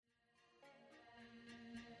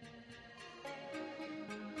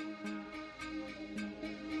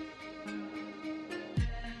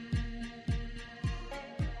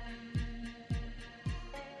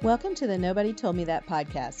Welcome to the Nobody Told Me That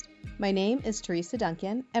podcast. My name is Teresa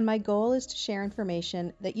Duncan, and my goal is to share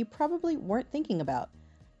information that you probably weren't thinking about.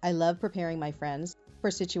 I love preparing my friends for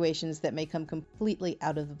situations that may come completely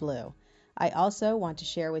out of the blue. I also want to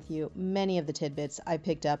share with you many of the tidbits I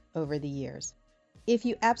picked up over the years. If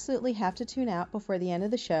you absolutely have to tune out before the end of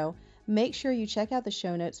the show, make sure you check out the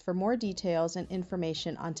show notes for more details and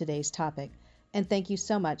information on today's topic. And thank you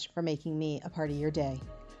so much for making me a part of your day.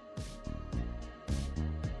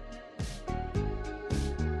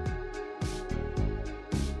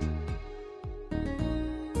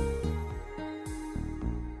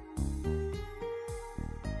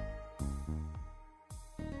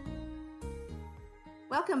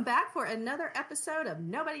 Welcome back for another episode of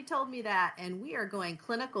Nobody Told Me That, and we are going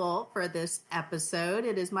clinical for this episode.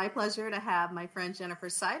 It is my pleasure to have my friend Jennifer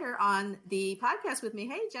Sider on the podcast with me.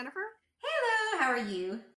 Hey, Jennifer. Hello, how are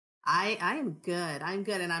you? I am good. I'm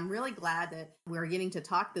good, and I'm really glad that we're getting to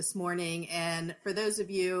talk this morning. And for those of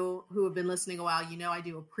you who have been listening a while, you know I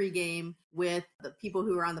do a pregame with the people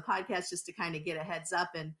who are on the podcast just to kind of get a heads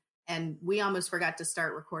up. And we almost forgot to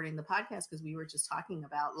start recording the podcast because we were just talking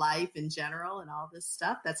about life in general and all this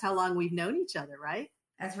stuff. That's how long we've known each other, right?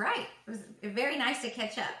 That's right. It was very nice to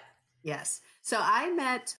catch up. Yes. So I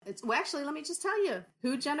met, actually, let me just tell you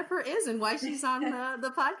who Jennifer is and why she's on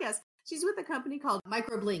the podcast. She's with a company called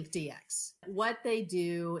Microblink DX. What they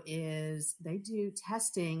do is they do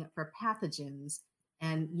testing for pathogens.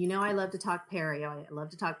 And you know, I love to talk perio. I love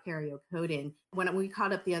to talk perio coding. When we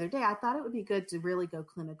caught up the other day, I thought it would be good to really go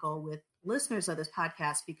clinical with listeners of this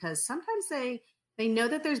podcast because sometimes they know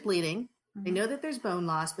that there's bleeding. Mm-hmm. They know that there's bone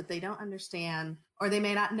loss, but they don't understand, or they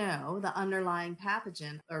may not know the underlying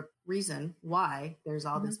pathogen or reason why there's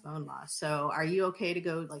all this bone loss. So are you okay to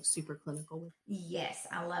go like super clinical with? Yes,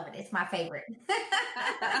 I love it. It's my favorite.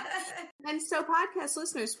 And so podcast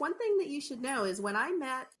listeners, one thing that you should know is when I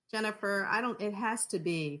met Jennifer, it has to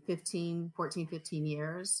be 15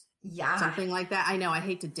 years. Yeah. Something like that. I know. I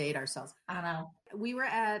hate to date ourselves. I know. We were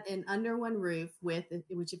at an Under One Roof which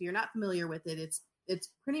if you're not familiar with it, it's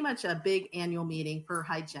pretty much a big annual meeting for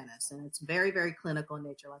hygienists. And it's very, very clinical in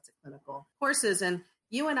nature, lots of clinical courses. And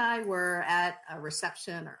you and I were at a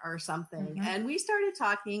reception or something, and we started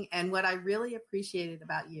talking. And what I really appreciated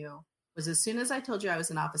about you was as soon as I told you I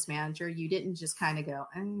was an office manager, you didn't just kind of go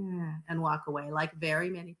and walk away like very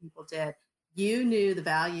many people did. You knew the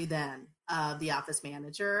value then of the office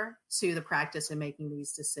manager to the practice in making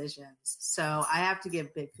these decisions. So I have to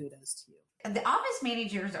give big kudos to you. The office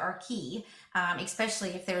managers are key, especially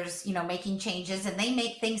if there's, making changes and they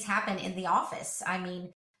make things happen in the office. I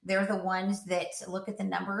mean, they're the ones that look at the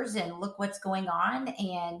numbers and look what's going on.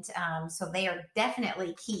 And so they are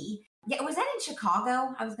definitely key. Yeah, was that in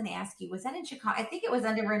Chicago? I was going to ask you, was that in Chicago? I think it was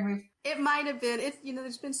Under One Roof. It might have been.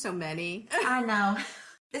 There's been so many. I know.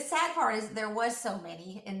 The sad part is there was so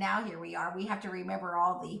many, and now here we are. We have to remember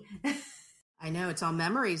all the... I know, it's all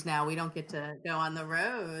memories now. We don't get to go on the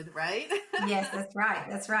road, right? Yes, that's right.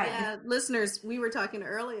 That's right. Yeah, listeners, we were talking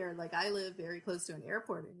earlier, like I live very close to an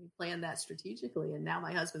airport and we planned that strategically. And now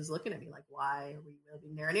my husband's looking at me like, why are we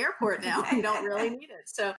living near an airport now? We don't really need it.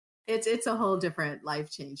 So it's a whole different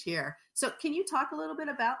life change here. So can you talk a little bit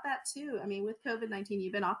about that too? I mean, with COVID-19,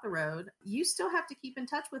 you've been off the road. You still have to keep in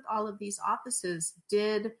touch with all of these offices.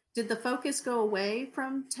 Did the focus go away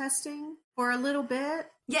from testing for a little bit?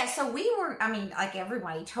 Yeah, so we were, like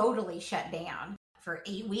everybody, totally shut down. For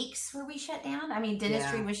 8 weeks were we shut down?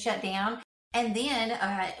 Dentistry was shut down. And then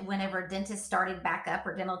whenever dentists started back up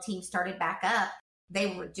or dental teams started back up,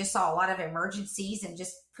 just saw a lot of emergencies and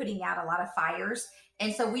just putting out a lot of fires.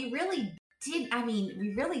 And so we really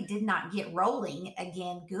did not get rolling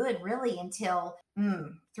again good really until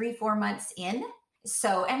 3-4 months in.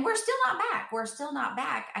 So, and we're still not back. We're still not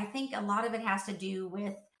back. I think a lot of it has to do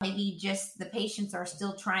with maybe just the patients are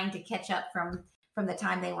still trying to catch up from the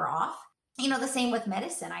time they were off. The same with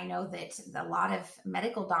medicine. I know that a lot of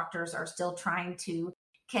medical doctors are still trying to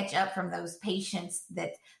catch up from those patients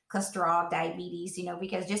that cholesterol, diabetes,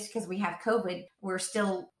 because we have COVID, we're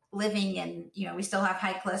still living and, we still have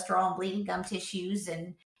high cholesterol and bleeding gum tissues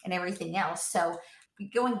and everything else. So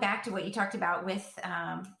going back to what you talked about with,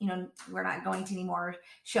 we're not going to any more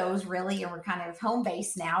shows really, and we're kind of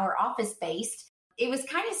home-based now or office-based. It was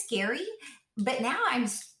kind of scary, but now I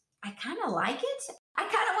kind of like it. I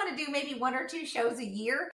kind of want to do maybe 1 or 2 shows a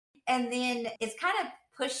year. And then it's kind of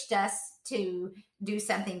pushed us to do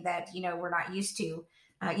something that, we're not used to.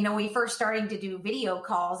 When we first starting to do video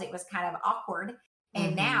calls, it was kind of awkward.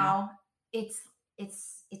 And now it's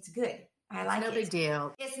good. I like it. No big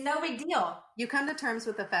deal. It's no big deal. You come to terms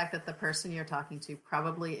with the fact that the person you're talking to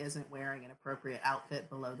probably isn't wearing an appropriate outfit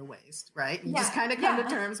below the waist, right? You just kind of come to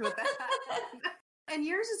terms with that. And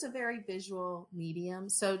yours is a very visual medium.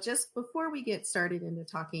 So just before we get started into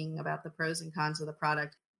talking about the pros and cons of the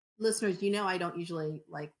product, listeners, I don't usually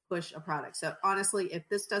push a product. So honestly, if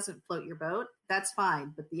this doesn't float your boat, that's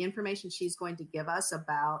fine. But the information she's going to give us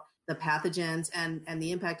about the pathogens and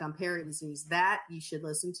the impact on peri disease, that you should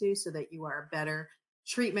listen to so that you are a better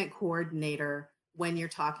treatment coordinator when you're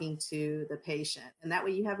talking to the patient. And that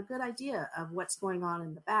way you have a good idea of what's going on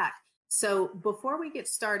in the back. So before we get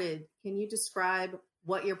started, can you describe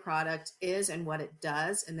what your product is and what it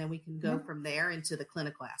does? And then we can go from there into the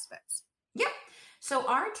clinical aspects. Yep. So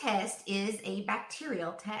our test is a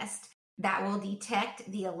bacterial test that will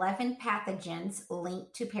detect the 11 pathogens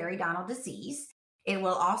linked to periodontal disease. It will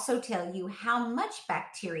also tell you how much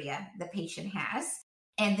bacteria the patient has.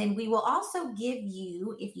 And then we will also give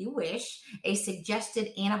you, if you wish, a suggested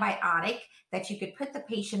antibiotic that you could put the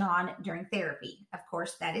patient on during therapy. Of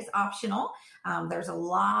course, that is optional. There's a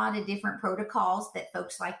lot of different protocols that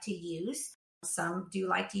folks like to use. Some do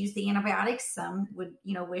like to use the antibiotics. Some would,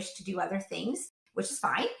 wish to do other things, which is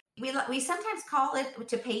fine. We sometimes call it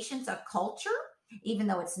to patients a culture, even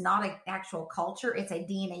though it's not an actual culture. It's a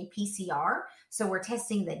DNA PCR. So we're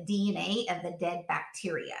testing the DNA of the dead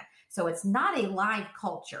bacteria. So it's not a live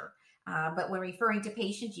culture. But when referring to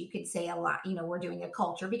patients, you could say a lot, we're doing a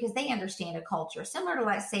culture because they understand a culture, similar to,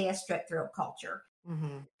 let's say, a strep throat culture.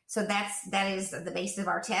 Mm-hmm. So that is the basis of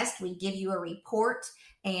our test. We give you a report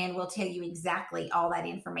and we'll tell you exactly all that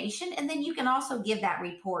information. And then you can also give that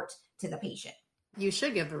report to the patient. You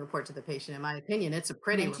should give the report to the patient, in my opinion. It's a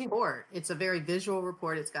pretty report. It's a very visual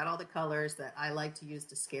report. It's got all the colors that I like to use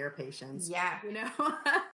to scare patients. Yeah.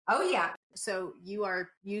 Oh, yeah. So you are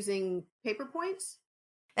using paper points?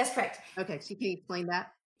 That's correct. Okay. So can you explain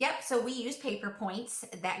that? Yep. So we use paper points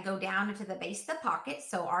that go down into the base of the pocket.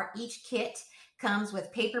 So each kit comes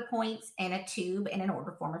with paper points and a tube and an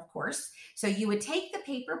order form, of course. So you would take the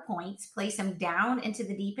paper points, place them down into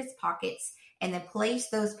the deepest pockets, and then place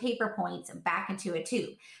those paper points back into a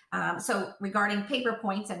tube. So regarding paper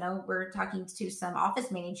points, I know we're talking to some office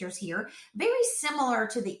managers here, very similar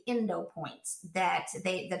to the endo points that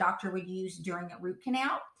the doctor would use during a root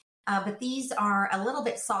canal. But these are a little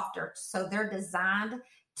bit softer. So they're designed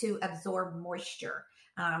to absorb moisture.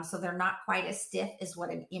 So they're not quite as stiff as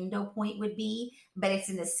what an endo point would be, but it's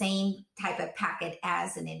in the same type of packet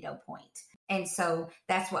as an endo point. And so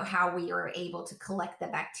that's how we are able to collect the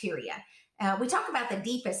bacteria. We talk about the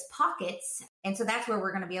deepest pockets, and so that's where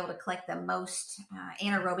we're going to be able to collect the most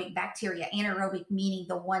anaerobic bacteria. Anaerobic meaning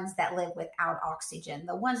the ones that live without oxygen,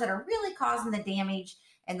 the ones that are really causing the damage,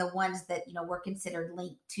 and the ones that were considered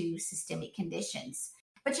linked to systemic conditions.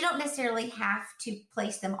 But you don't necessarily have to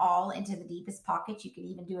place them all into the deepest pockets. You can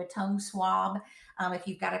even do a tongue swab. If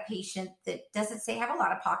you've got a patient that doesn't have a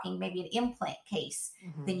lot of pocking, maybe an implant case,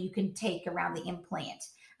 then you can take around the implant.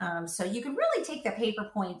 So you can really take the paper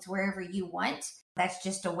points wherever you want. That's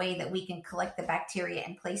just a way that we can collect the bacteria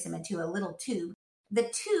and place them into a little tube. The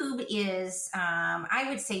tube is, I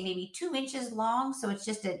would say, maybe 2 inches long. So it's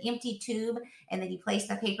just an empty tube. And then you place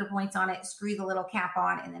the paper points on it, screw the little cap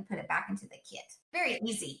on, and then put it back into the kit. Very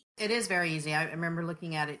easy. It is very easy. I remember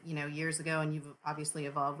looking at it, years ago, and you've obviously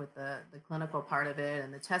evolved with the clinical part of it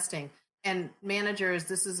and the testing. And managers,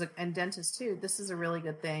 and dentists too, this is a really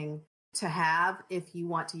good thing to have if you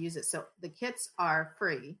want to use it. So the kits are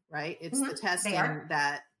free, right? It's the testing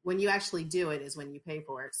that when you actually do it is when you pay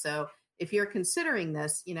for it. So if you're considering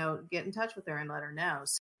this, get in touch with her and let her know.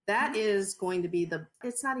 So that is going to be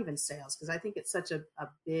it's not even sales, because I think it's such a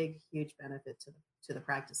big, huge benefit to the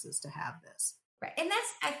practices to have this. Right. And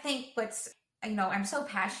that's, I think, what's, I'm so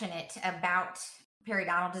passionate about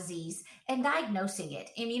periodontal disease and diagnosing it.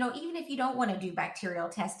 And, even if you don't want to do bacterial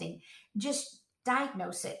testing, just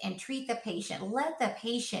diagnose it and treat the patient. Let the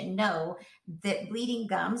patient know that bleeding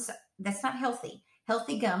gums, that's not healthy.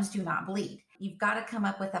 Healthy gums do not bleed. You've got to come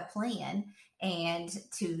up with a plan and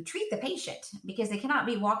to treat the patient, because they cannot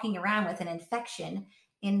be walking around with an infection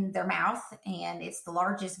in their mouth, and it's the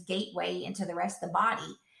largest gateway into the rest of the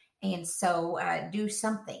body. And so do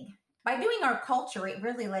something. By doing our culture, it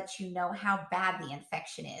really lets you know how bad the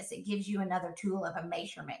infection is. It gives you another tool of a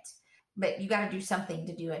measurement, but you got to do something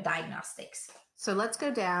to do a diagnostics. So let's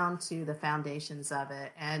go down to the foundations of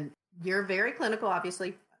it. And you're very clinical,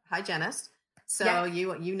 obviously, hygienist. So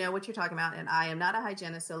you know what you're talking about. And I am not a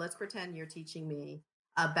hygienist. So let's pretend you're teaching me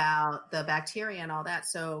about the bacteria and all that.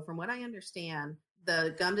 So from what I understand,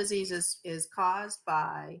 the gum disease is caused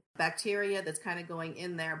by bacteria that's kind of going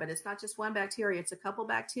in there, but it's not just one bacteria, it's a couple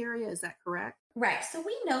bacteria. Is that correct? Right. So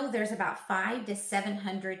we know there's about 500 to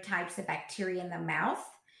 700 types of bacteria in the mouth.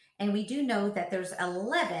 And we do know that there's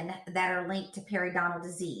 11 that are linked to periodontal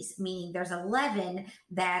disease, meaning there's 11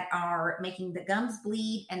 that are making the gums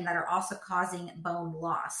bleed and that are also causing bone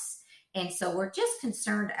loss. And so we're just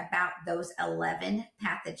concerned about those 11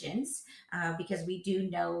 pathogens because we do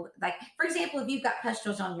know, like, for example, if you've got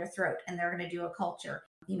pustules on your throat and they're going to do a culture,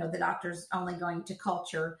 the doctor's only going to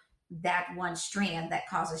culture that one strand that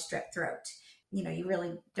causes strep throat. You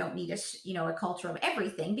really don't need a culture of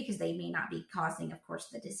everything because they may not be causing, of course,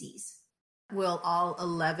 the disease. Will all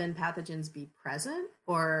 11 pathogens be present,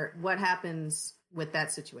 or what happens with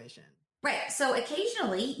that situation? Right. So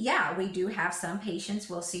occasionally, yeah, we do have some patients.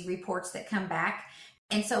 We'll see reports that come back.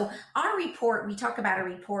 And so our report, we talk about a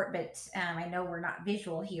report, but I know we're not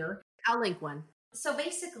visual here. I'll link one. So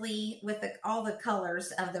basically, with all the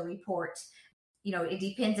colors of the report, it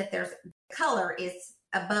depends if there's color is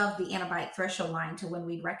above the antibiotic threshold line to when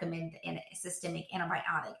we'd recommend a systemic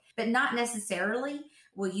antibiotic, but not necessarily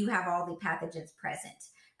will you have all the pathogens present.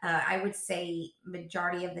 I would say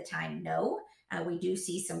majority of the time, no. We do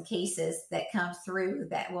see some cases that come through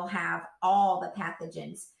that will have all the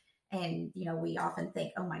pathogens. And, we often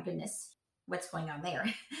think, oh my goodness, what's going on there?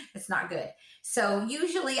 It's not good. So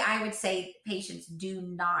usually I would say patients do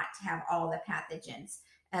not have all the pathogens.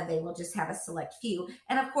 They will just have a select few.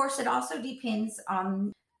 And of course, it also depends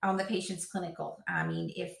on the patient's clinical. I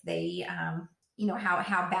mean, if they, how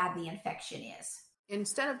bad the infection is.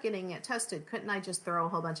 Instead of getting it tested, couldn't I just throw a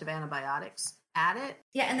whole bunch of antibiotics at it?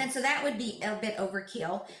 Yeah, and then so that would be a bit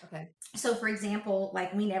overkill. Okay. So for example,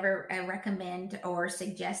 like we never recommend or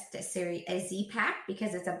suggest a Z-Pak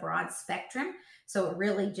because it's a broad spectrum. So it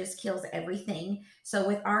really just kills everything. So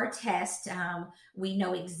with our test, we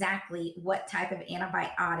know exactly what type of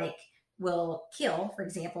antibiotic will kill, for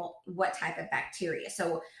example, what type of bacteria.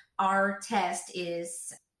 So our test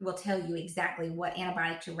will tell you exactly what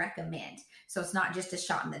antibiotic to recommend. So it's not just a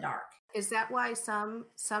shot in the dark. Is that why some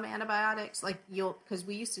antibiotics, like because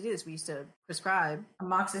we used to do this, we used to prescribe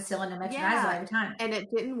amoxicillin and metronidazole every time, and it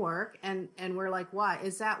didn't work, and we're like, why?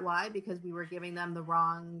 Is that why? Because we were giving them the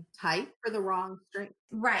wrong type or the wrong strength?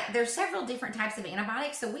 Right. There's several different types of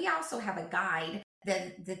antibiotics, so we also have a guide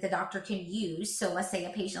that the doctor can use. So let's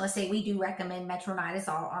say we do recommend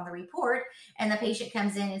metronidazole on the report, and the patient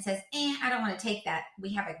comes in and says, I don't want to take that.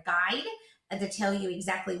 We have a guide to tell you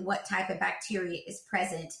exactly what type of bacteria is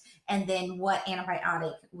present and then what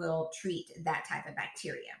antibiotic will treat that type of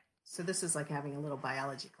bacteria. So this is like having a little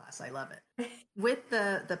biology class. I love it. With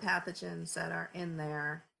the pathogens that are in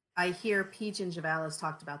there, I hear P. gingivalis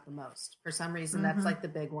talked about the most. For some reason, that's like the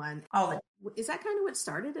big one. Is that kind of what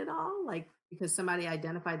started it all? Like, because somebody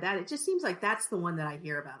identified that? It just seems like that's the one that I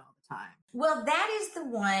hear about all the time. Well, that is the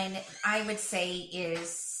one I would say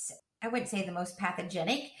I wouldn't say the most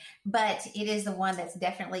pathogenic, but it is the one that's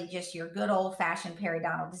definitely just your good old-fashioned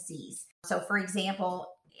periodontal disease. So for example,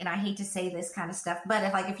 and I hate to say this kind of stuff,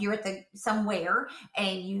 but if you're at somewhere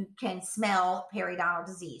and you can smell periodontal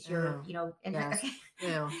disease,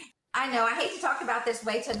 Yes. I know I hate to talk about this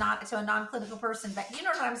way to a non-clinical person, but you know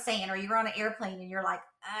what I'm saying, or you're on an airplane and you're like,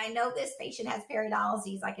 I know this patient has periodontal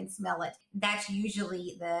disease, I can smell it. That's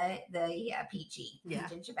usually the PG, P.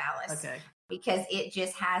 gingivalis. Okay. Because it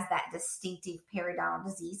just has that distinctive periodontal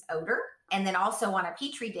disease odor. And then also on a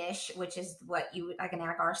Petri dish, which is what you would like an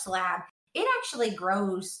agar slab, it actually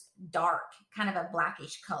grows dark, kind of a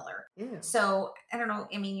blackish color. Ew. So I don't know.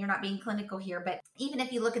 I mean, you're not being clinical here, but even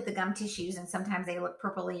if you look at the gum tissues and sometimes they look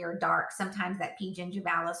purpley or dark, sometimes that P.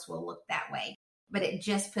 gingivalis will look that way. But it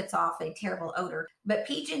just puts off a terrible odor. But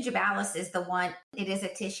P. gingivalis is the one, it is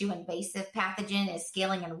a tissue invasive pathogen, is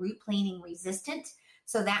scaling and root planing resistant.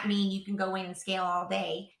 So that means you can go in and scale all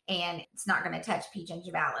day and it's not going to touch P.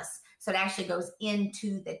 gingivalis. So it actually goes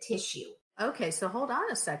into the tissue. Okay, so hold on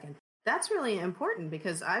a second. That's really important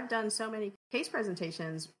because I've done so many case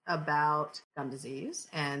presentations about gum disease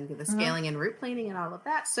and the scaling and root planing and all of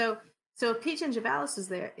that. So if P. gingivalis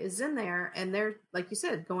is in there and they're, like you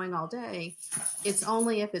said, going all day, it's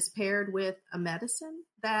only if it's paired with a medicine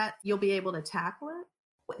that you'll be able to tackle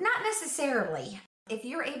it? Not necessarily. If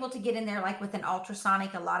you're able to get in there like with an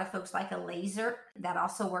ultrasonic, a lot of folks like a laser, that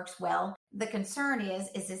also works well. The concern is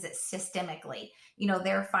it systemically?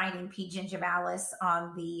 They're finding P. gingivalis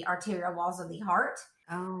on the arterial walls of the heart.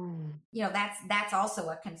 Oh. That's also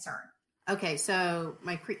a concern. Okay, so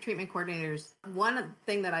my treatment coordinators, one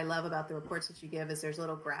thing that I love about the reports that you give is there's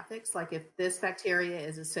little graphics. Like if this bacteria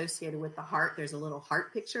is associated with the heart, there's a little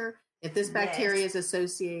heart picture. If this bacteria is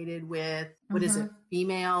associated with, what is it,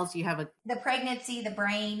 females, you have the pregnancy, the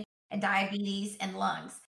brain, and diabetes and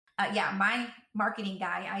lungs. My marketing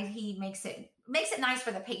guy, he makes it nice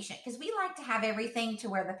for the patient, because we like to have everything to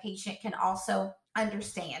where the patient can also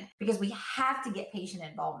understand, because we have to get patient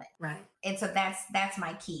involvement. Right. And so that's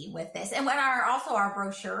my key with this. And when our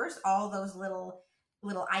brochures, all those little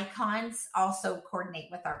icons also coordinate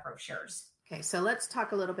with our brochures. Okay, so let's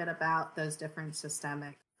talk a little bit about those different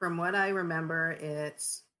systemic. From what I remember,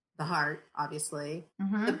 it's the heart, obviously.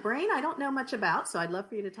 The brain, I don't know much about, so I'd love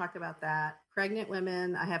for you to talk about that. Pregnant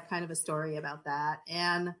women, I have kind of a story about that.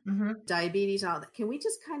 And diabetes and all that. Can we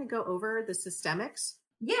just kind of go over the systemics?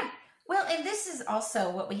 Yeah. Well, and this is also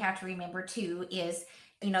what we have to remember too is,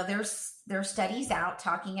 there's studies out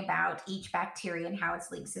talking about each bacteria and how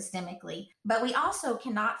it's linked systemically, but we also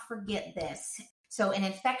cannot forget this. So an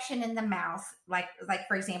infection in the mouth, like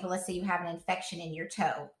for example, let's say you have an infection in your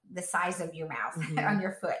toe, the size of your mouth on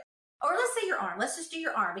your foot, or let's say your arm. Let's just do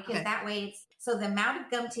your arm, because that way so the amount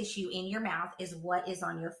of gum tissue in your mouth is what is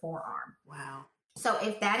on your forearm. Wow. So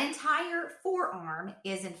if that entire forearm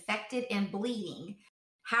is infected and bleeding,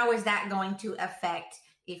 how is that going to affect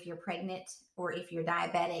if you're pregnant or if you're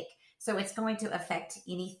diabetic? So it's going to affect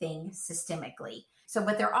anything systemically. So,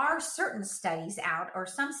 but there are certain studies out, or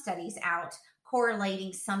some studies out,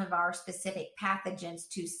 correlating some of our specific pathogens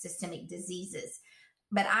to systemic diseases.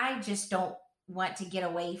 But I just don't want to get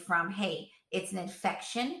away from, hey, it's an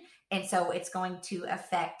infection, and so it's going to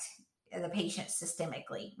affect the patient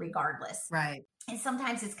systemically regardless. Right. And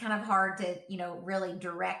sometimes it's kind of hard to, really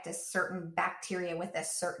direct a certain bacteria with a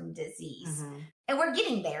certain disease. And we're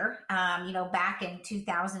getting there. Back in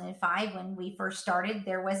 2005, when we first started,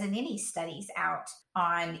 there wasn't any studies out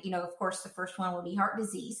on, of course, the first one would be heart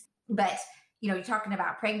disease. But, you're talking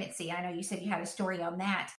about pregnancy. I know you said you had a story on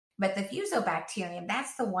that. But the Fusobacterium,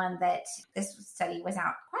 that's the one that this study was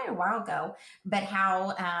out quite a while ago, but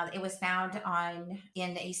how it was found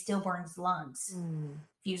in a stillborn's lungs,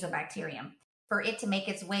 Fusobacterium, for it to make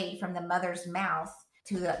its way from the mother's mouth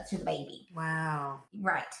to the baby. Wow.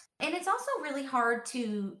 Right. And it's also really hard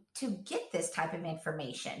to get this type of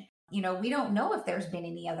information. We don't know if there's been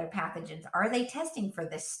any other pathogens. Are they testing for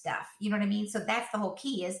this stuff? You know what I mean? So that's the whole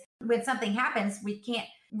key, is when something happens, we can't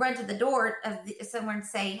run to the door of someone and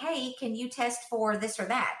say, hey, can you test for this or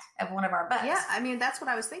that of one of our bugs? Yeah, I mean, that's what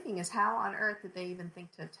I was thinking, is how on earth did they even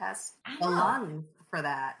think to test the lung for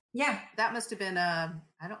that? Yeah. That must have been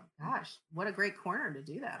what a great corner to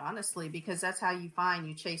do that, honestly, because that's how you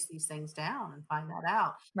chase these things down and find that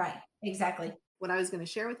out. Right, exactly. What I was going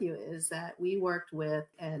to share with you is that we worked with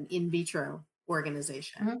an in vitro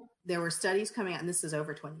organization. There were studies coming out, and this is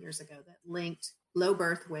over 20 years ago, that linked low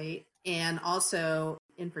birth weight and also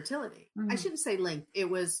infertility. I shouldn't say linked. It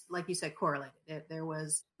was, like you said, correlated. There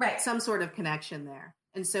was some sort of connection there.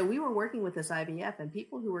 And so we were working with this IVF, and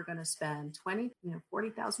people who were going to spend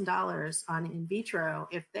 $40,000 on in vitro,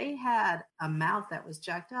 if they had a mouth that was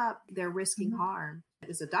jacked up, they're risking harm. It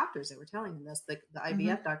was the doctors that were telling them this, the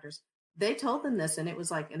IVF doctors. They told them this, and it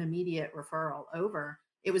was like an immediate referral over.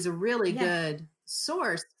 It was a really good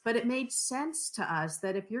source, but it made sense to us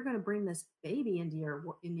that if you're going to bring this baby into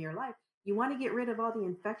your life, you want to get rid of all the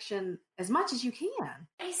infection as much as you can.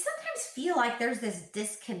 I sometimes feel like there's this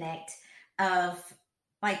disconnect of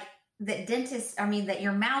like that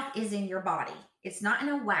your mouth is in your body. It's not in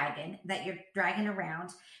a wagon that you're dragging around,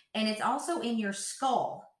 and it's also in your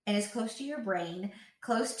skull, and it's close to your brain,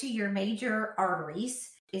 close to your major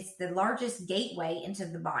arteries. It's the largest gateway into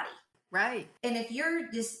the body. Right. And if you're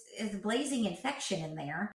just a blazing infection in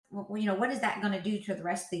there, what is that going to do to the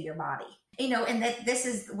rest of your body? And this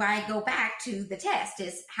is why I go back to the test,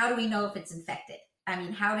 is how do we know if it's infected? I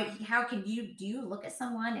mean, how can do you look at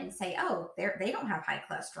someone and say, oh, they don't have high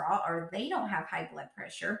cholesterol, or they don't have high blood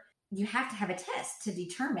pressure? You have to have a test to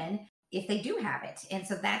determine if they do have it. And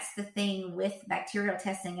so that's the thing with bacterial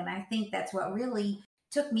testing. And I think that's what really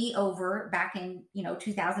took me over back in,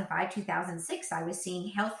 2005, 2006. I was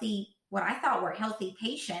seeing what I thought were healthy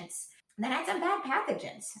patients that had some bad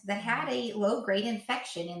pathogens, that had a low grade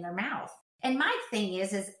infection in their mouth. And my thing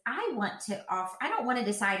is I don't want to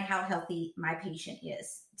decide how healthy my patient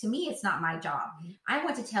is. To me, it's not my job. I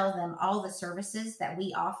want to tell them all the services that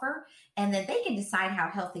we offer, and then they can decide how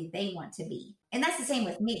healthy they want to be. And that's the same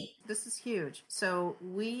with me. This is huge. So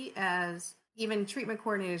we, as even treatment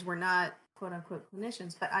coordinators, we're not quote unquote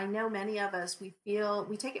clinicians, but I know many of us, we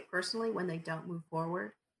take it personally when they don't move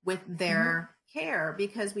forward with their care,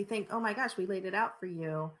 because we think, oh my gosh, we laid it out for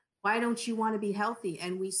you. Why don't you want to be healthy?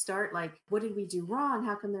 And we start like, what did we do wrong?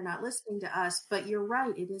 How come they're not listening to us? But you're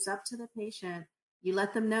right. It is up to the patient You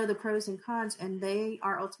let them know the pros and cons, and they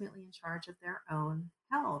are ultimately in charge of their own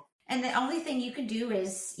health. And the only thing you can do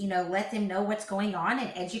is, let them know what's going on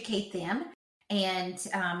and educate them, and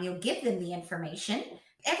you'll give them the information.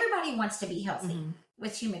 Everybody wants to be healthy. Mm-hmm.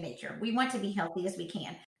 With human nature. We want to be healthy as we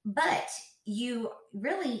can, but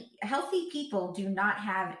healthy people do not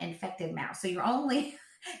have infected mouths. So you're only,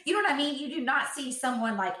 you know what I mean? You do not see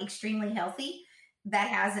someone like extremely healthy that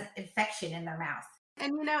has an infection in their mouth.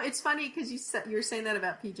 And it's funny because you're saying that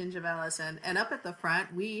about P. gingivalis, and up at the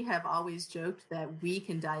front, we have always joked that we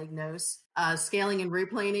can diagnose scaling and root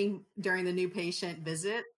planing during the new patient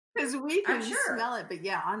visit because we can smell it. But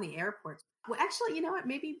yeah, on the airports. Well, actually, you know what?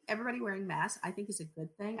 Maybe everybody wearing masks, I think, is a good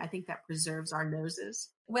thing. I think that preserves our noses.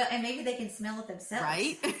 Well, and maybe they can smell it themselves.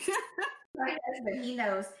 Right? My husband, he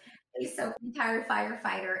knows. He's so retired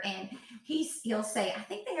firefighter, and he'll say, I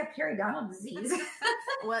think they have periodontal disease.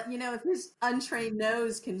 Well, if his untrained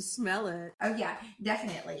nose can smell it. Oh, yeah,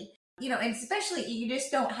 definitely. And especially you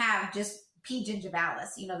just don't have just P.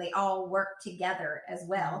 gingivalis. They all work together as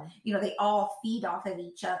well. Mm-hmm. They all feed off of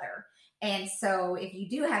each other. And so if you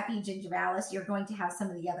do have P. gingivalis, you're going to have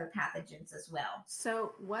some of the other pathogens as well.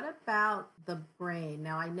 So what about the brain?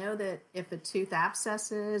 Now, I know that if a tooth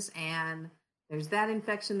abscesses and there's that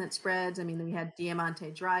infection that spreads. I mean, we had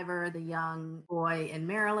Diamante Driver, the young boy in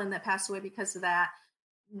Maryland that passed away because of that.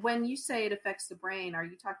 When you say it affects the brain, are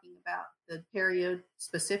you talking about the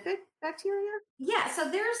perio-specific bacteria? Yeah, so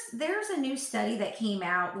there's a new study that came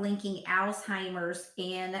out linking Alzheimer's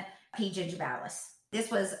and P. gingivalis. This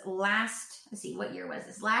was what year was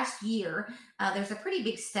this? Last year, there's a pretty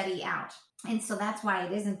big study out. And so that's why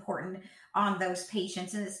it is important on those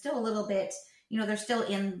patients. And it's still a little bit, they're still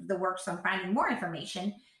in the works on finding more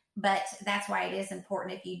information. But that's why it is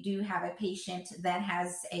important if you do have a patient that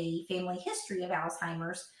has a family history of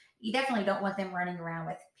Alzheimer's, you definitely don't want them running around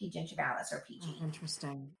with P. gingivalis or PG. Oh,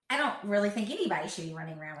 interesting. I don't really think anybody should be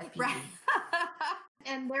running around with PG. Right.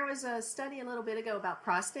 And there was a study a little bit ago about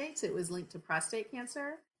prostates. It was linked to prostate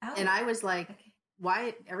cancer. Oh. And I was like,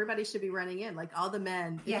 why everybody should be running in? Like all the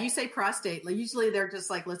men, if you say prostate, like usually they're just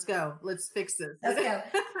like, let's go, let's fix this. Let's go.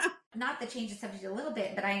 Not to change the subject a little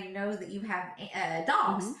bit, but I know that you have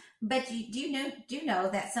dogs. Mm-hmm. But you do know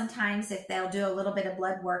that sometimes if they'll do a little bit of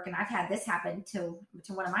blood work, and I've had this happen to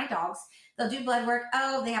one of my dogs, they'll do blood work.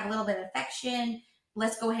 Oh, they have a little bit of infection.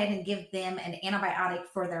 Let's go ahead and give them an antibiotic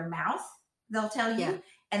for their mouth. They'll tell you. Yeah.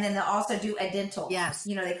 And then they'll also do a dental. Yes.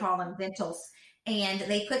 They call them dentals. And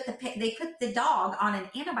they put the dog on an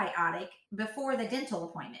antibiotic before the dental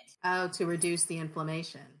appointment. Oh, to reduce the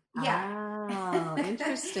inflammation. Yeah. Oh,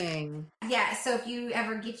 interesting. Yeah. So if you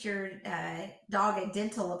ever get your dog a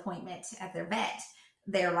dental appointment at their vet,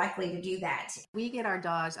 they're likely to do that. We get our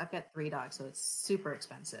dogs. I've got 3 dogs, so it's super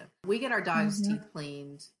expensive. We get our dogs' teeth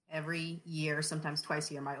cleaned every year, sometimes twice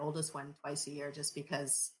a year. My oldest one twice a year, just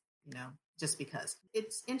because.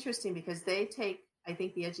 It's interesting because they take, I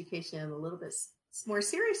think, the education a little bit more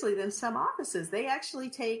seriously than some offices. They actually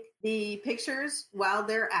take the pictures while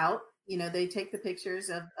they're out. They take the pictures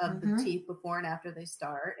of the teeth before and after they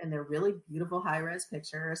start, and they're really beautiful high-res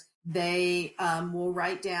pictures. They will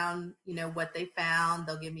write down, what they found.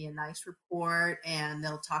 They'll give me a nice report, and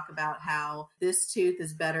they'll talk about how this tooth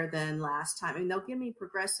is better than last time. I mean, they'll give me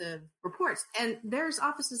progressive reports. And there's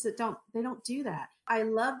offices that don't do that. I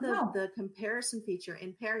love the comparison feature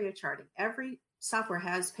in perio charting. Every software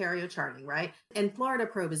has perio charting, right? And Florida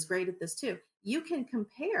Probe is great at this too. You can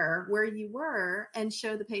compare where you were and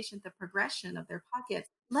show the patient the progression of their pockets.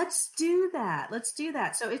 Let's do that.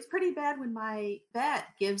 So it's pretty bad when my vet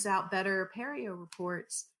gives out better perio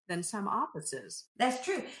reports than some offices. That's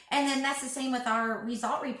true. And then that's the same with our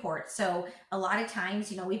result reports. So a lot of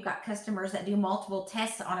times, we've got customers that do multiple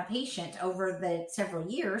tests on a patient over the several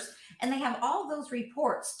years, and they have all those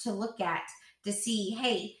reports to look at to see,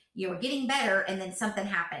 hey, you're getting better, and then something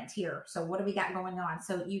happened here. So what do we got going on?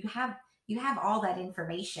 So you have all that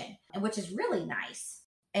information, which is really nice.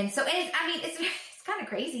 And so, it's kind of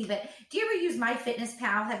crazy, but do you ever use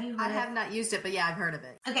MyFitnessPal? Have you heard I have not used it, but yeah, I've heard of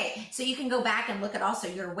it. Okay. So you can go back and look at also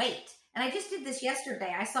your weight. And I just did this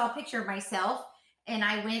yesterday. I saw a picture of myself, and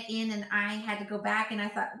I went in and I had to go back, and I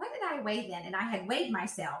thought, what did I weigh then? And I had weighed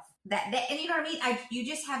myself. And you know what I mean? You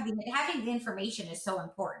just having the information is so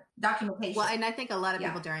important. Documentation. Well, and I think a lot of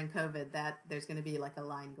people during COVID that there's going to be like a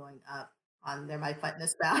line going up on their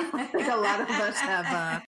MyFitnessPal. I think a lot of us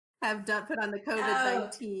have put on the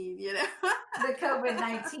COVID-19, The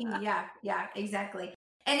COVID-19. Yeah, exactly.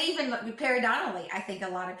 And even periodontally, I think a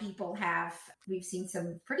lot of people we've seen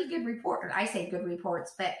some pretty good reports. I say good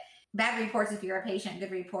reports, but bad reports if you're a patient,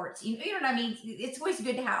 good reports. You know what I mean? It's always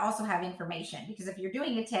good to also have information, because if you're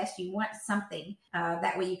doing a test, you want something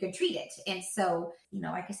that way you can treat it. And so,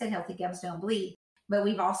 like I said, healthy gums don't bleed. But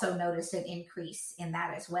we've also noticed an increase in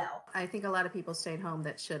that as well. I think a lot of people stayed home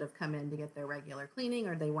that should have come in to get their regular cleaning,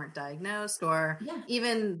 or they weren't diagnosed, or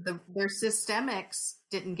even their systemics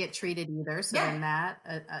didn't get treated either. So then that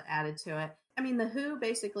added to it. I mean, the WHO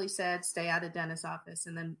basically said, stay out of dentist's office.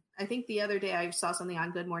 And then I think the other day I saw something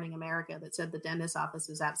on Good Morning America that said the dentist's office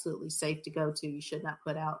is absolutely safe to go to. You should not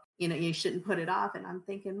put out, you shouldn't put it off. And I'm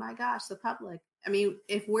thinking, my gosh, the public. I mean,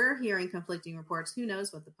 if we're hearing conflicting reports, who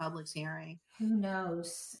knows what the public's hearing? Who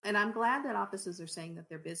knows? And I'm glad that offices are saying that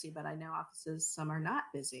they're busy, but I know offices, some are not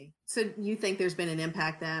busy. So you think there's been an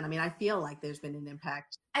impact then? I mean, I feel like there's been an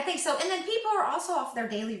impact. I think so. And then people are also off their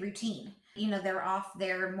daily routine. They're off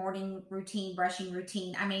their morning routine, brushing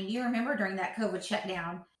routine. I mean, you remember during that COVID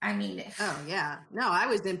shutdown? I mean, oh yeah. No, I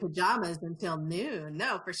was in pajamas until noon.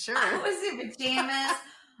 No, for sure. I was in pajamas.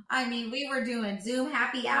 I mean, we were doing Zoom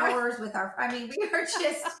happy hours with we were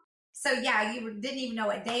just, so yeah, you didn't even know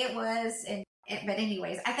what day it was. But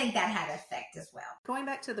anyways, I think that had an effect as well. Going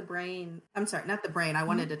back to the brain, I'm sorry, not the brain. I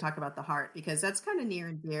wanted to talk about the heart, because that's kind of near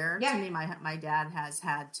and dear to me. My dad has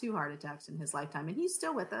had 2 heart attacks in his lifetime, and he's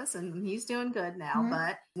still with us and he's doing good now.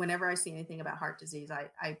 But whenever I see anything about heart disease,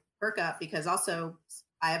 I perk up, because also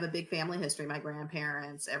I have a big family history, my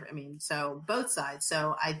grandparents, so both sides.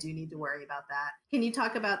 So I do need to worry about that. Can you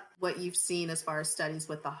talk about what you've seen as far as studies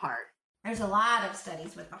with the heart? There's a lot of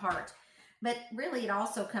studies with the heart. But really, it all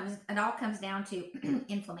comes down to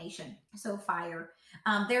inflammation. So fire.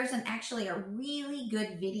 There's actually a really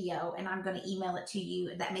good video, and I'm going to email it to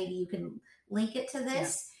you, that maybe you can link it to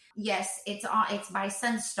this. Yes, it's by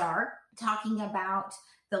Sunstar, talking about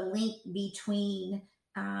the link between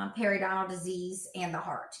periodontal disease and the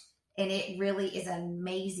heart. And it really is an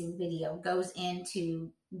amazing video. Goes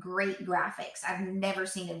into great graphics. I've never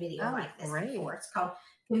seen a video like this before. It's called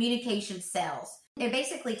Communication Cells. It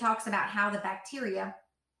basically talks about how the bacteria,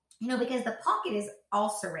 because the pocket is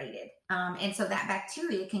ulcerated. And so that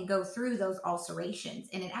bacteria can go through those ulcerations.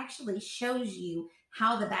 And it actually shows you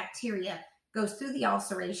how the bacteria goes through the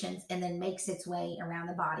ulcerations and then makes its way around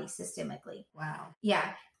the body systemically. Wow.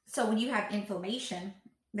 Yeah. So when you have inflammation,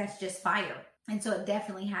 that's just fire. And so it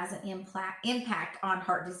definitely has an impact on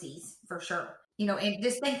heart disease for sure. And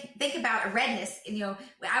just think about redness.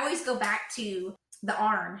 I always go back to the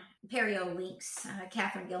arm, PerioLinks,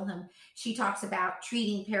 Catherine Gilham. She talks about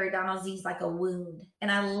treating periodontal disease like a wound.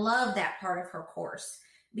 And I love that part of her course,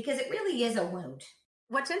 because it really is a wound.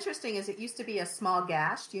 What's interesting is it used to be a small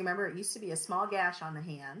gash. Do you remember? It used to be a small gash on the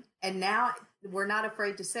hand. And now we're not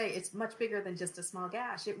afraid to say it's much bigger than just a small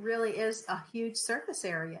gash. It really is a huge surface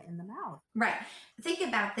area in the mouth. Right. Think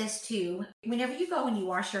about this too. Whenever you go and you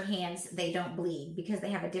wash your hands, they don't bleed because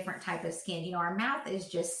they have a different type of skin. Our mouth is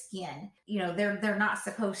just skin. They're not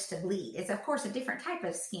supposed to bleed. It's of course a different type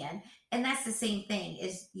of skin. And that's the same thing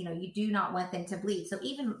is, you do not want them to bleed. So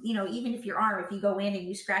even if your arm, if you go in and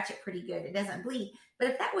you scratch it pretty good, it doesn't bleed. But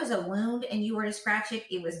if that was a wound and you were to scratch it,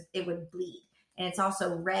 it would bleed. And it's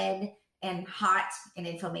also red and hot and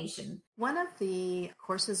inflammation. One of the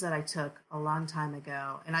courses that I took a long time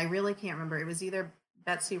ago, and I really can't remember, it was either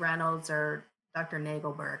Betsy Reynolds or Dr.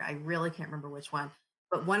 Nagelberg. I really can't remember which one,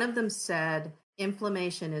 but one of them said,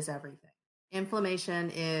 inflammation is everything.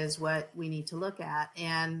 Inflammation is what we need to look at.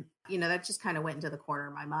 And, that just kind of went into the corner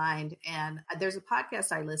of my mind. And there's a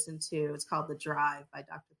podcast I listened to. It's called The Drive by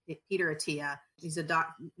Dr. Peter Attia. He's a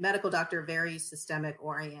medical doctor, very systemic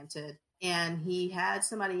oriented. And he had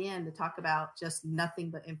somebody in to talk about just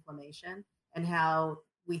nothing but inflammation, and how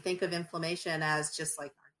we think of inflammation as just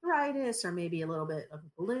like arthritis or maybe a little bit of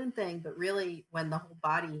a balloon thing. But really, when the whole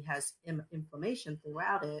body has inflammation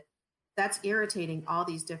throughout it, that's irritating all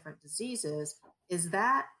these different diseases. Is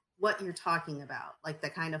that what you're talking about? Like the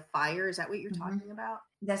kind of fire? Is that what you're talking about?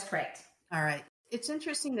 That's correct. All right. It's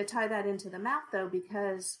interesting to tie that into the mouth, though,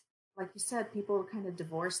 because like you said, people kind of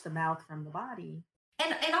divorce the mouth from the body.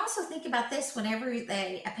 And also think about this, whenever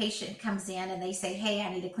a patient comes in and they say, hey,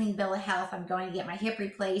 I need a clean bill of health, I'm going to get my hip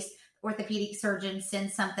replaced, orthopedic surgeon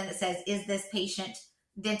sends something that says, is this patient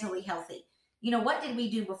dentally healthy? What did we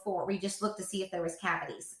do before? We just looked to see if there was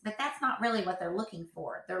cavities, but that's not really what they're looking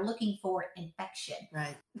for. They're looking for infection.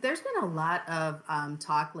 Right. There's been a lot of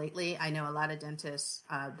talk lately. I know a lot of dentists,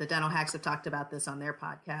 the Dental Hacks have talked about this on their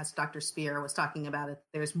podcast. Dr. Spear was talking about it.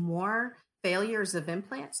 There's more failures of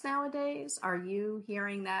implants nowadays. Are you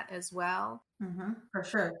hearing that as well? For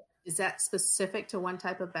sure. Is that specific to one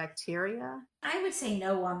type of bacteria? I would say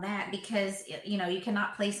no on that, because, you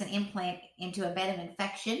cannot place an implant into a bed of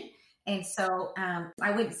infection And so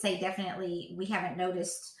I wouldn't say definitely we haven't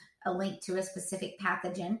noticed a link to a specific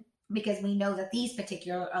pathogen, because we know that these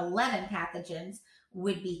particular 11 pathogens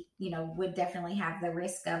would be, would definitely have the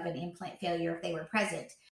risk of an implant failure if they were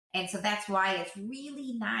present. And so that's why it's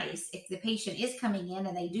really nice if the patient is coming in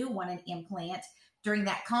and they do want an implant during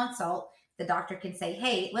that consult, the doctor can say,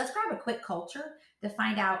 hey, let's grab a quick culture to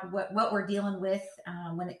find out what we're dealing with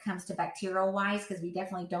when it comes to bacterial wise, because we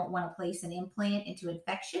definitely don't want to place an implant into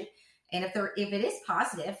infection. And if it is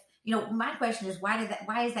positive, my question is, why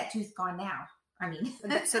is that tooth gone now? I mean,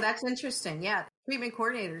 so that's interesting. Yeah. Treatment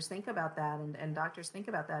coordinators think about that, and doctors think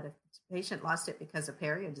about that if the patient lost it because of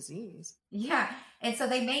perio disease. Yeah. And so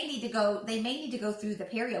they may need to go through the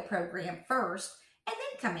perio program first and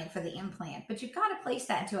then come in for the implant, but you've got to place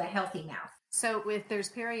that into a healthy mouth. So if there's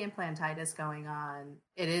periimplantitis going on,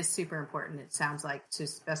 it is super important, it sounds like, to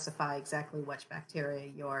specify exactly which bacteria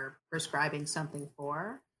you're prescribing something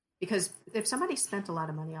for. Because if somebody spent a lot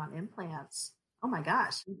of money on implants, oh my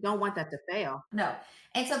gosh, you don't want that to fail. No.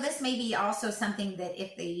 And so this may be also something that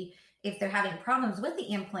if they're having problems with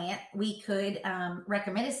the implant, we could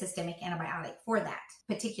recommend a systemic antibiotic for that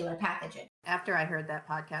particular pathogen. After I heard that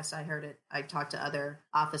podcast, I talked to other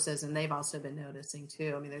offices, and they've also been noticing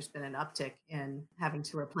too. I mean, there's been an uptick in having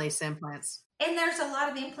to replace implants. And there's a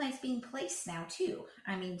lot of implants being placed now too.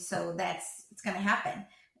 I mean, so it's going to happen.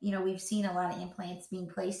 We've seen a lot of implants being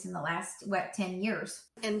placed in the last, 10 years.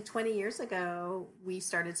 And 20 years ago, we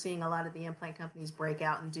started seeing a lot of the implant companies break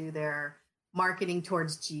out and do their marketing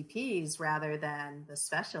towards GPs rather than the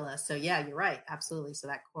specialists. So yeah, you're right. Absolutely. So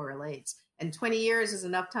that correlates. And 20 years is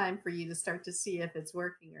enough time for you to start to see if it's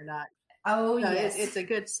working or not. Oh, so yes. It's a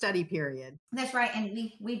good study period. That's right.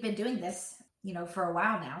 And we've been doing this, for a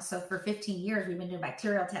while now. So for 15 years, we've been doing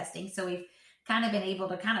bacterial testing. So we've kind of been able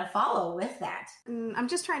to kind of follow with that. I'm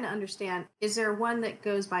just trying to understand, is there one that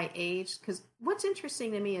goes by age? Because what's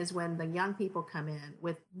interesting to me is when the young people come in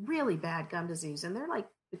with really bad gum disease, and they're like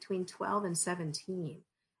between 12 and 17,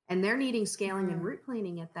 and they're needing scaling and root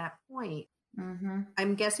cleaning at that point. Mm-hmm.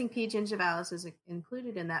 I'm guessing P. gingivalis is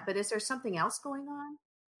included in that, but is there something else going on?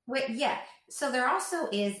 Well, yeah. So there also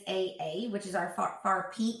is AA, which is our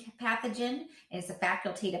far pink pathogen. And it's a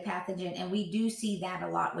facultative pathogen. And we do see that a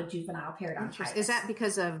lot with juvenile periodontitis. Is that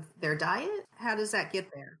because of their diet? How does that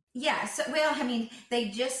get there? Yeah. So,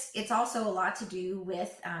 it's also a lot to do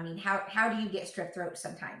with, how do you get strep throat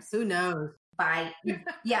sometimes? Who knows? By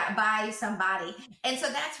somebody. And so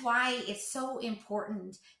that's why it's so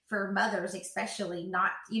important for mothers, especially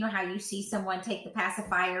not, how you see someone take the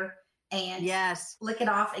pacifier and lick it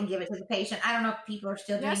off and give it to the patient. I don't know if people are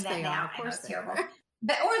still doing that now. I know it's terrible. Or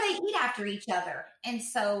they eat after each other. And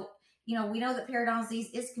so, we know that periodontal disease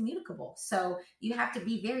is communicable. So you have to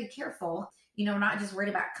be very careful, not just worried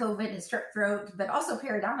about COVID and strep throat, but also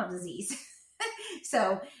periodontal disease.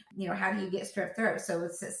 So, how do you get strep throat? So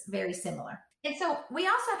it's very similar. And so we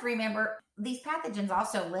also have to remember these pathogens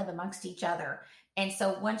also live amongst each other. And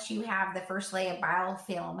so once you have the first layer of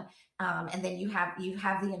biofilm, and then you have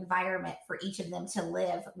the environment for each of them to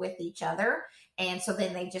live with each other. And so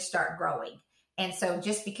then they just start growing. And so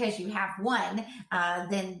just because you have one,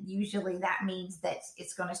 then usually that means that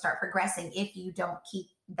it's going to start progressing if you don't keep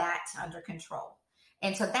that under control.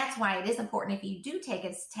 And so that's why it is important, if you do take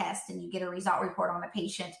a test and you get a result report on a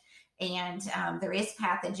patient and there is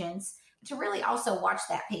pathogens, to really also watch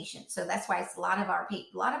that patient. So that's why it's a lot of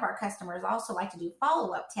our customers also like to do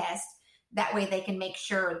follow-up tests. That way they can make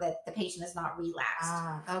sure that the patient is not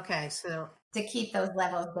relapsed. Okay. So to keep those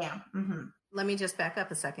levels down. Mm-hmm. Let me just back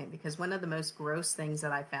up a second, because one of the most gross things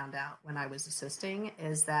that I found out when I was assisting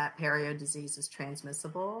is that perio disease is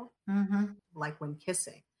transmissible, like when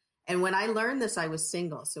kissing. And when I learned this, I was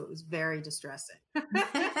single, so it was very distressing.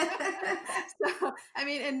 So,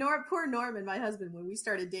 and poor Norman, my husband, when we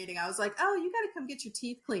started dating, I was like, oh, you got to come get your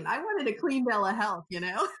teeth cleaned. I wanted a clean bill of health,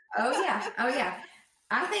 Oh, yeah.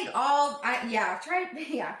 I think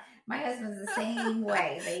my husband's the same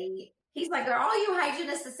way. He's like, are all you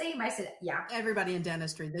hygienists the same? I said, yeah. Everybody in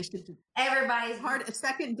dentistry, they should do. Everybody's hard. A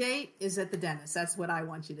second date is at the dentist. That's what I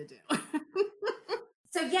want you to do.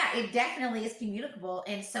 So yeah, it definitely is communicable.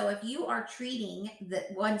 And so if you are treating the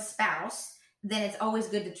one spouse, then it's always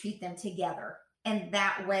good to treat them together. And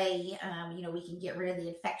that way, we can get rid of the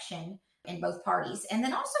infection in both parties. And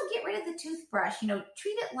then also get rid of the toothbrush,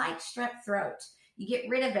 treat it like strep throat. You get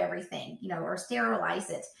rid of everything, or sterilize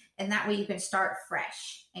it. And that way you can start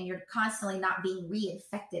fresh and you're constantly not being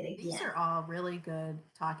reinfected again. These are all really good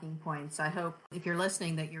talking points. I hope if you're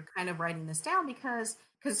listening that you're kind of writing this down, because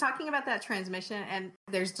talking about that transmission, and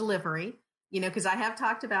there's delivery, because I have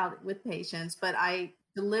talked about it with patients, but I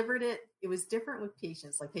delivered it. It was different with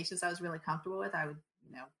patients. Like patients I was really comfortable with, I would,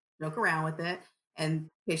 joke around with it. And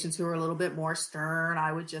patients who are a little bit more stern,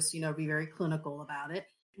 I would just, be very clinical about it.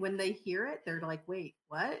 When they hear it, they're like, wait,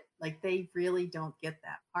 what? Like they really don't get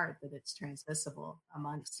that part that it's transmissible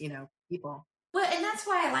amongst, people. Well, and that's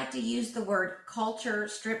why I like to use the word culture,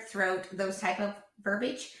 strip throat, those type of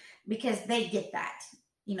verbiage, because they get that.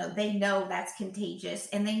 They know that's contagious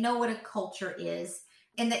and they know what a culture is.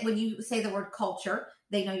 And that when you say the word culture,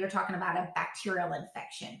 they know you're talking about a bacterial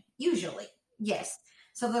infection, usually. Yes.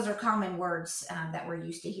 So those are common words that we're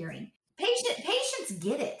used to hearing. Patients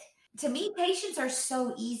get it. To me, patients are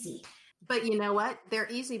so easy. But you know what? They're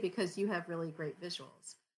easy because you have really great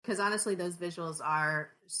visuals. Because honestly, those visuals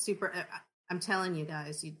are super. I'm telling you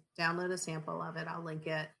guys, you download a sample of it. I'll link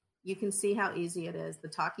it. You can see how easy it is. The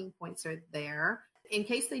talking points are there. In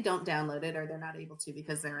case they don't download it or they're not able to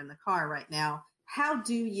because they're in the car right now, how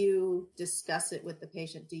do you discuss it with the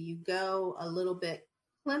patient? Do you go a little bit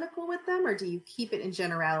clinical with them or do you keep it in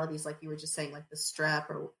generalities like you were just saying, like the strep,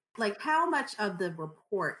 or like how much of the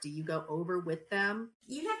report do you go over with them?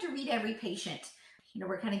 You have to read every patient.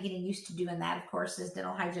 We're kind of getting used to doing that, of course, as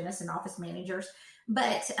dental hygienists and office managers.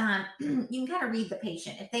 But you can kind of read the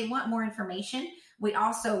patient. If they want more information, we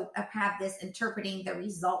also have this interpreting the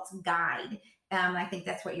results guide. I think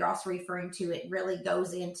that's what you're also referring to. It really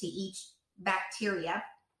goes into each bacteria.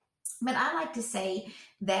 But I like to say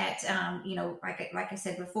that, like I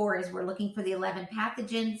said before, is we're looking for the 11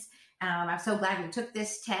 pathogens. I'm so glad we took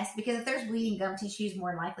this test because if there's bleeding gum tissues,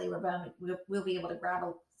 more than likely we'll be able to grab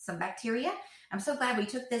some bacteria. I'm so glad we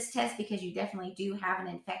took this test because you definitely do have an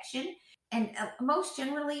infection. And most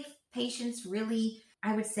generally, patients really,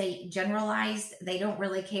 I would say, generalized. They don't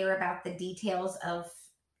really care about the details of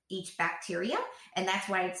each bacteria. And that's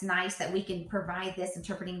why it's nice that we can provide this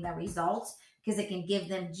interpreting the results because it can give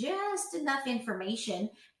them just enough information.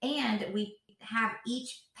 And we have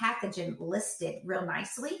each pathogen listed real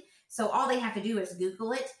nicely. So all they have to do is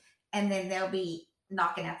Google it, and then they'll be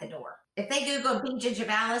knocking at the door. If they Google B.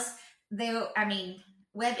 gingivalis,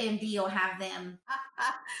 WebMD will have them.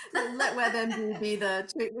 Let WebMD be the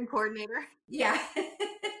treatment coordinator. Yeah.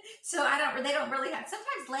 So they don't really have,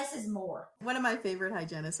 sometimes less is more. One of my favorite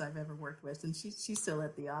hygienists I've ever worked with, and she's still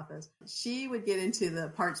at the office, she would get into the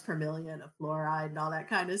parts per million of fluoride and all that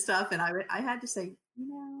kind of stuff. And I had to say,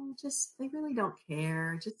 just, they really don't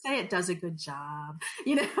care. Just say it does a good job,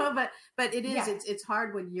 but it is, yeah. It's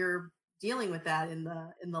hard when you're dealing with that in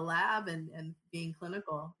the lab and being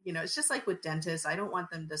clinical. It's just like with dentists. I don't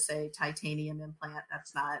want them to say titanium implant.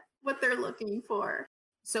 That's not what they're looking for.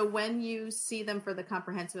 So when you see them for the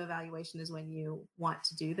comprehensive evaluation is when you want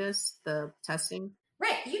to do this, the testing?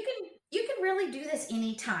 Right. You can really do this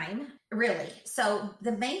anytime, really. So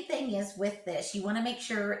the main thing is with this, you want to make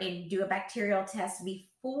sure and do a bacterial test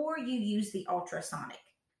before you use the ultrasonic.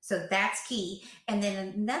 So that's key. And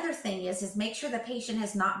then another thing is make sure the patient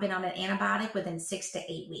has not been on an antibiotic within 6 to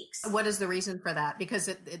 8 weeks. What is the reason for that? Because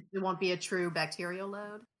it won't be a true bacterial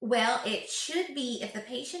load? Well, it should be if the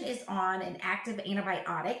patient is on an active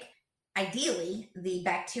antibiotic. Ideally, the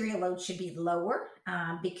bacterial load should be lower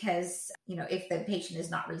because, if the patient is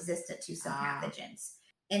not resistant to some pathogens.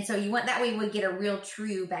 And so you want that way we get a real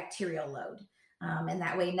true bacterial load. And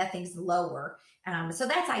that way nothing's lower. So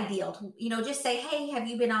that's ideal. Just say, hey, have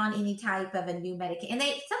you been on any type of a new medication? And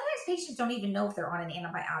sometimes patients don't even know if they're on an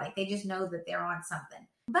antibiotic. They just know that they're on something.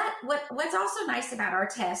 But what's also nice about our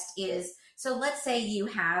test is, so let's say you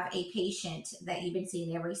have a patient that you've been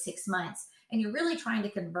seeing every 6 months, and you're really trying to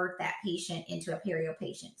convert that patient into a perio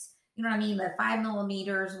patient. You know what I mean? The 5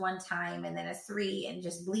 millimeters one time and then a 3 and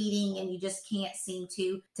just bleeding, and you just can't seem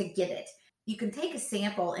to get it. You can take a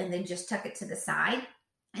sample and then just tuck it to the side.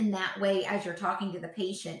 And that way, as you're talking to the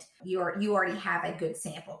patient, you already have a good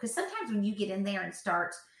sample. Because sometimes when you get in there and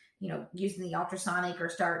start, using the ultrasonic or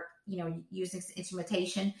start, using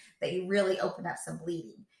instrumentation, that you really open up some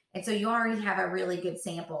bleeding. And so you already have a really good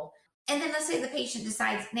sample. And then let's say the patient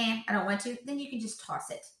decides, nah, I don't want to, then you can just toss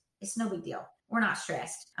it. It's no big deal. We're not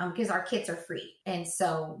stressed because our kits are free. And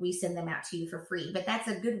so we send them out to you for free. But that's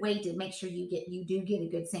a good way to make sure you do get a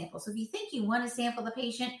good sample. So if you think you want to sample the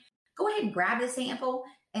patient, go ahead and grab the sample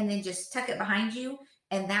and then just tuck it behind you.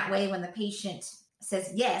 And that way, when the patient says,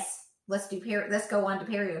 yes, let's go on to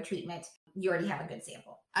perio treatment, you already have a good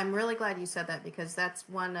sample. I'm really glad you said that because that's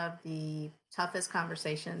one of the toughest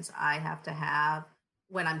conversations I have to have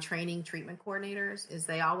when I'm training treatment coordinators is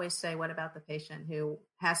they always say, what about the patient who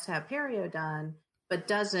has to have perio done, but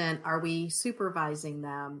doesn't? Are we supervising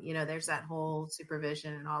them? There's that whole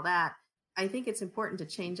supervision and all that. I think it's important to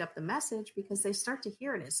change up the message because they start to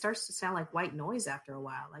hear it. It starts to sound like white noise after a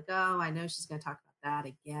while. Like, oh, I know she's going to talk about that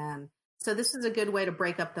again. So this is a good way to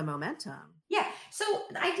break up the momentum. Yeah. So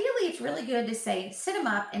ideally, it's really good to sit them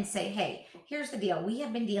up and say, hey, here's the deal. We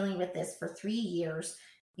have been dealing with this for 3 years.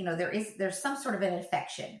 There's some sort of an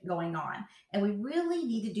infection going on, and we really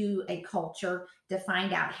need to do a culture to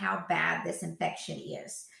find out how bad this infection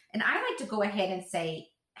is. And I like to go ahead and say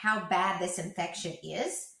how bad this infection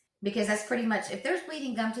is, because that's pretty much, if there's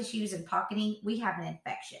bleeding gum tissues and pocketing, we have an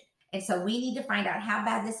infection. And so we need to find out how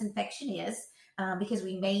bad this infection is, because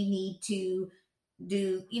we may need to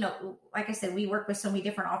do, like I said, we work with so many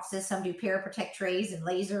different offices. Some do ParaProtect trays and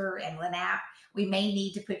laser and Lanap. We may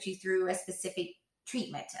need to put you through a specific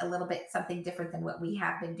treatment, a little bit something different than what we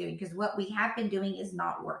have been doing, because what we have been doing is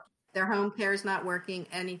not working. Their home care is not working.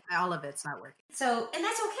 All of it's not working. So, and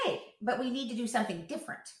that's okay, but we need to do something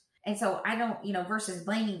different. And so I don't, versus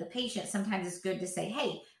blaming the patient, sometimes it's good to say,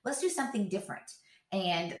 hey, let's do something different.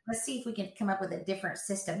 And let's see if we can come up with a different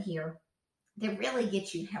system here that really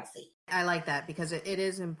gets you healthy. I like that, because it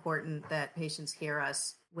is important that patients hear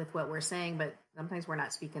us with what we're saying, but sometimes we're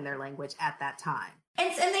not speaking their language at that time.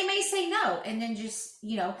 And they may say no, and then just,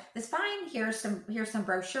 that's fine. Here's some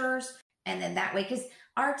brochures. And then that way, because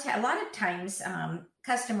a lot of times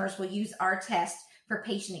customers will use our test for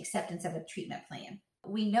patient acceptance of a treatment plan.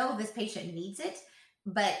 We know this patient needs it,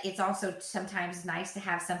 but it's also sometimes nice to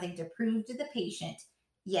have something to prove to the patient,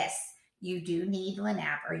 yes, you do need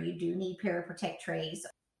Lanap, or you do need ParaProtect trays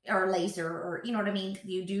or laser, or you know what I mean?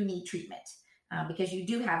 You do need treatment because you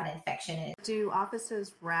do have an infection. Do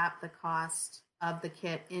offices wrap the cost of the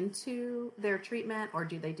kit into their treatment, or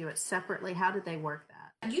do they do it separately? How do they work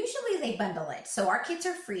that? Usually they bundle it. So our kits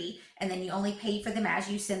are free, and then you only pay for them as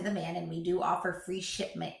you send them in, and we do offer free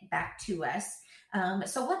shipment back to us.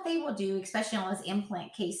 So what they will do, especially on those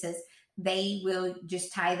implant cases, they will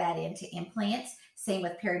just tie that into implants. Same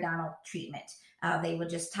with periodontal treatment. They will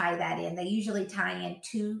just tie that in. They usually tie in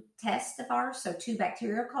 2 tests of ours, so 2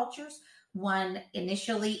 bacterial cultures, one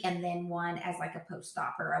initially and then one as like a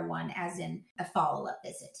post-op, or a one as in a follow-up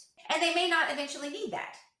visit. And they may not eventually need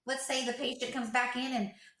that. Let's say the patient comes back in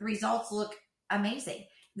and the results look amazing.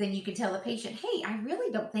 Then you can tell the patient, hey, I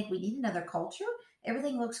really don't think we need another culture.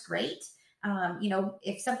 Everything looks great.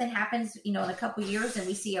 If something happens, in a couple of years and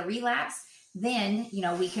we see a relapse, then,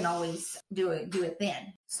 we can always do it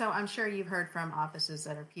then. So I'm sure you've heard from offices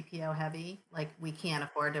that are PPO heavy, like we can't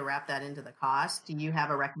afford to wrap that into the cost. Do you have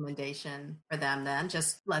a recommendation for them then?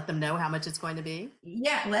 Just let them know how much it's going to be?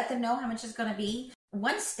 Yeah, let them know how much it's going to be.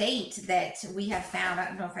 One state that we have found, I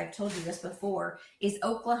don't know if I've told you this before, is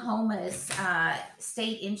Oklahoma's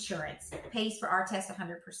state insurance pays for our test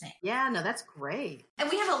 100%. Yeah, no, that's great. And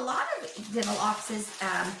we have a lot of dental offices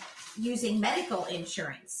using medical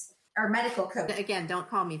insurance. Or medical coding. Again, don't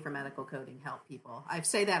call me for medical coding help, people. I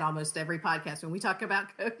say that almost every podcast when we talk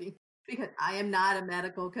about coding, because I am not a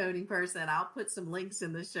medical coding person. I'll put some links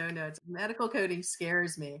in the show notes. Medical coding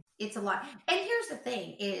scares me. It's a lot. And here's the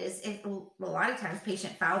thing is, a lot of times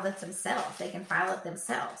patients file that themselves. They can file it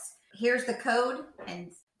themselves. Here's the code, and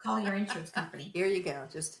call your insurance company. Here you go.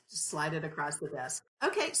 Just slide it across the desk.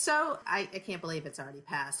 Okay, so I can't believe it's already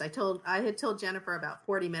passed. I had told Jennifer about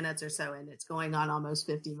 40 minutes or so, and it's going on almost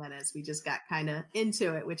 50 minutes. We just got kind of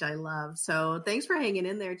into it, which I love. So thanks for hanging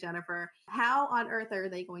in there, Jennifer. How on earth are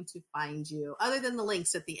they going to find you? Other than the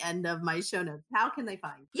links at the end of my show notes, how can they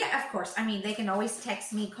find you? Yeah, of course. I mean, they can always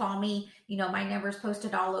text me, call me. My number's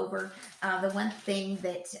posted all over. The one thing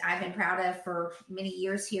that I've been proud of for many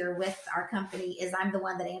years here with our company is I'm the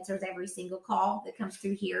one that answers every single call that comes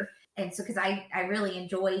through here. And so, because I really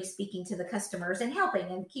enjoy speaking to the customers and helping,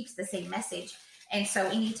 and keeps the same message. And so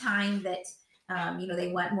anytime that,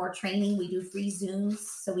 they want more training, we do free Zooms,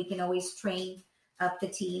 so we can always train up the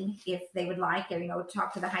team if they would like, or,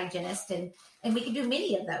 talk to the hygienist, and we can do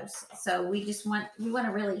many of those. So we want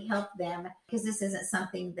to really help them, because this isn't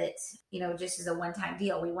something that, just is a one-time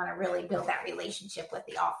deal. We want to really build that relationship with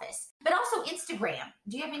the office. But also Instagram.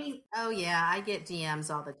 Do you have any? Oh yeah, I get DMs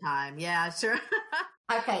all the time. Yeah, sure.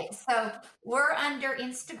 Okay, so we're under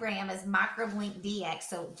Instagram as Microblink DX.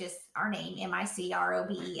 So just our name,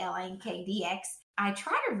 MicroBlinkDX. I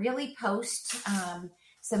try to really post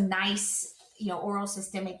some nice, oral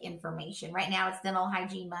systemic information. Right now it's Dental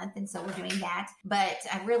Hygiene Month, and so we're doing that. But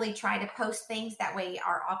I really try to post things that way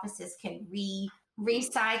our offices can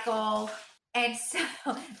recycle. And so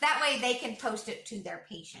that way they can post it to their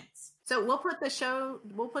patients. So we'll put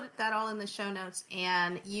that all in the show notes.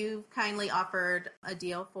 And you kindly offered a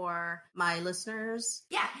deal for my listeners.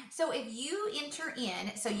 Yeah. So if you enter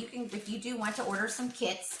in, if you do want to order some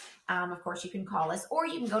kits, Of course, you can call us, or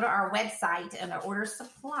you can go to our website and order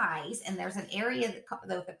supplies. And there's an area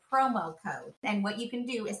with a promo code. And what you can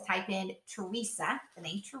do is type in Teresa, the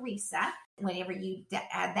name Teresa, whenever you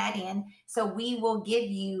add that in. So we will give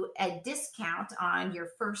you a discount on your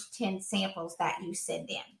first 10 samples that you send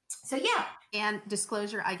in. So yeah. And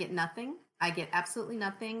disclosure, I get nothing. I get absolutely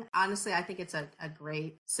nothing. Honestly, I think it's a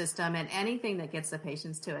great system, and anything that gets the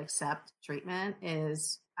patients to accept treatment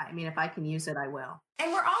is, I mean, if I can use it, I will.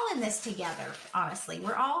 And we're all in this together, honestly.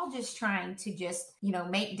 We're all just trying to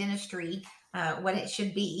make dentistry what it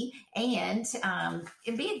should be, and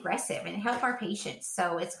be aggressive and help our patients.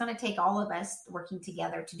 So it's going to take all of us working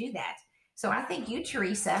together to do that. So I thank you,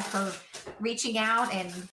 Teresa, for reaching out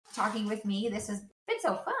and talking with me. This has been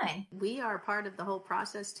so fun. We are part of the whole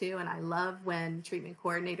process too. And I love when treatment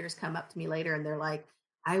coordinators come up to me later and they're like,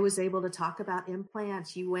 I was able to talk about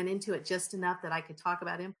implants. You went into it just enough that I could talk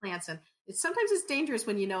about implants. And sometimes it's dangerous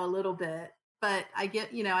when you know a little bit, but I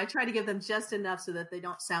try to give them just enough so that they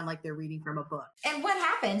don't sound like they're reading from a book. And what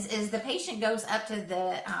happens is the patient goes up to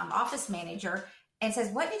the office manager and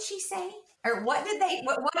says, what did she say? Or what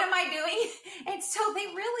am I doing? And so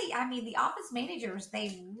the office managers,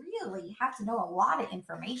 they really have to know a lot of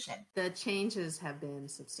information. The changes have been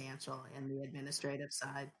substantial in the administrative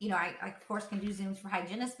side. I of course can do Zooms for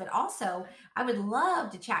hygienists, but also I would love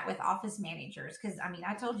to chat with office managers because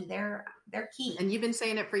I told you they're key. And you've been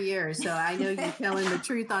saying it for years, so I know you're telling the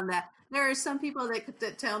truth on that. There are some people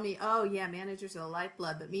that tell me, oh yeah, managers are the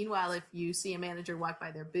lifeblood. But meanwhile, if you see a manager walk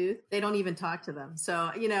by their booth, they don't even talk to them.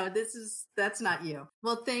 So, that's not you.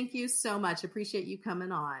 Well, thank you so much. Appreciate you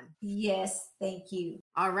coming on. Yes, thank you.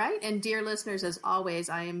 All right. And dear listeners, as always,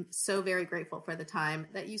 I am so very grateful for the time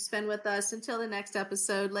that you spend with us. Until the next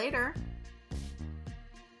episode later.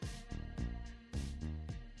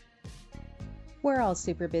 We're all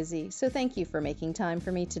super busy, so thank you for making time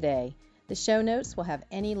for me today. The show notes will have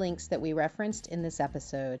any links that we referenced in this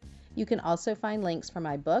episode. You can also find links for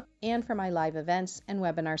my book and for my live events and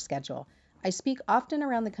webinar schedule. I speak often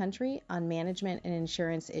around the country on management and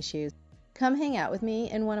insurance issues. Come hang out with me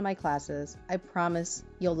in one of my classes. I promise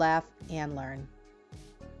you'll laugh and learn.